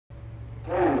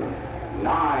10,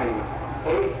 9,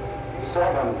 8,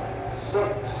 7,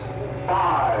 6,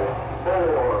 5,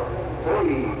 4, 3,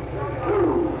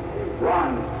 2,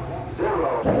 1,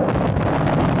 0.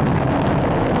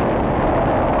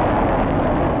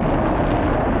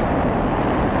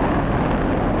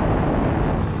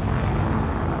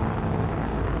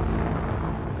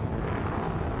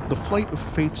 The flight of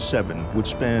Faith 7 would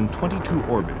span 22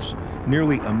 orbits,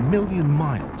 nearly 1,000,000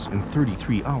 miles in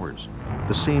 33 hours,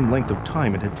 the same length of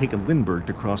time it had taken Lindbergh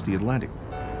to cross the Atlantic.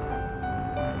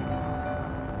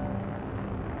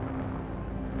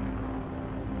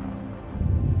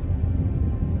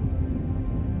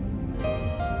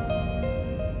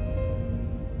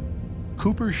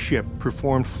 Cooper's ship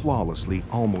performed flawlessly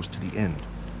almost to the end,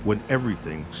 when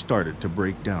everything started to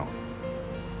break down.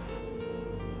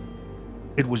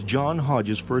 It was John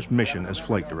Hodge's first mission as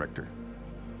flight director.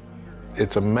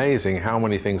 It's amazing how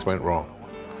many things went wrong.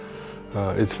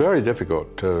 It's very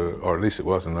difficult to, or at least it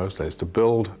was in those days, to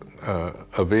build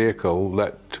a vehicle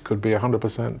that could be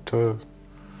 100%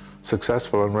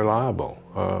 successful and reliable.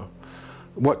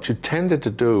 What you tended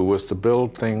to do was to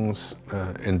build things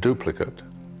in duplicate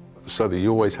so that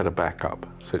you always had a backup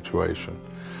situation.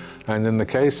 And in the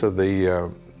case of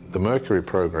the Mercury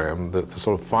program, the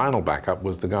sort of final backup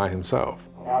was the guy himself.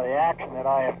 Now the action that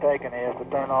I have taken is to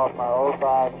turn off my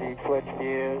 05G switch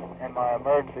fuse and my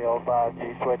emergency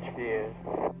 05G switch fuse.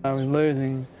 I was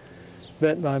losing,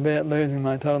 bit by bit, losing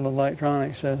my total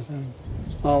electronic system.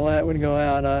 All that would go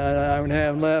out. I would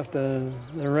have left the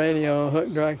radio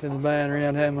hooked direct to the battery.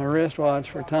 I'd have my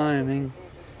wristwatch for timing,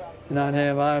 and I'd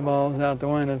have eyeballs out the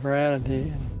window for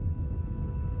attitude.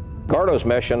 Gordo's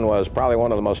mission was probably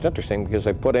one of the most interesting because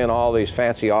they put in all these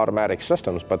fancy automatic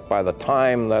systems, but by the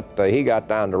time that he got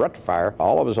down to rectifier,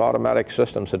 all of his automatic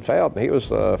systems had failed. He was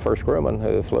the first crewman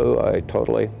who flew a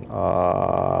totally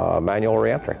manual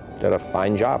reentry. Did a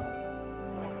fine job.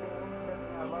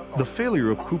 The failure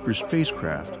of Cooper's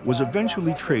spacecraft was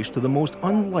eventually traced to the most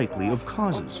unlikely of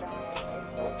causes.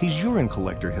 His urine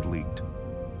collector had leaked.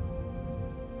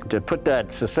 To put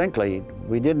that succinctly,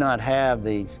 we did not have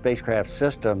the spacecraft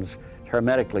systems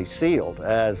hermetically sealed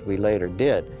as we later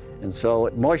did. And so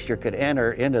moisture could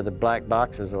enter into the black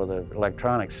boxes or the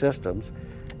electronic systems,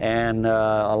 and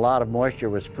a lot of moisture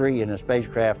was free in the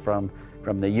spacecraft from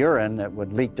the urine that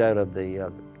would leak out of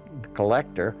the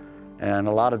collector, and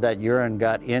a lot of that urine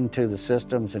got into the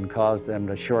systems and caused them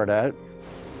to short out.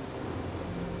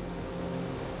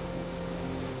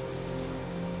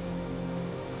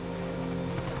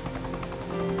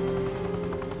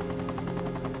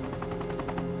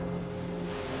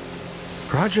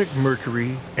 Project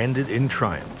Mercury ended in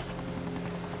triumph.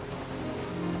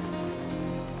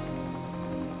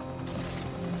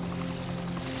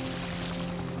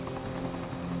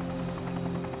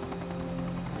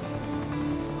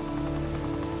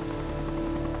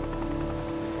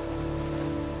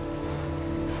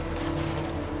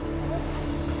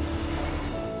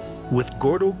 With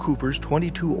Gordo Cooper's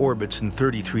 22 orbits in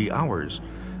 33 hours,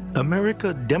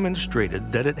 America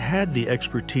demonstrated that it had the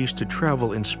expertise to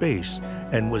travel in space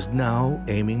and was now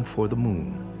aiming for the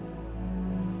moon.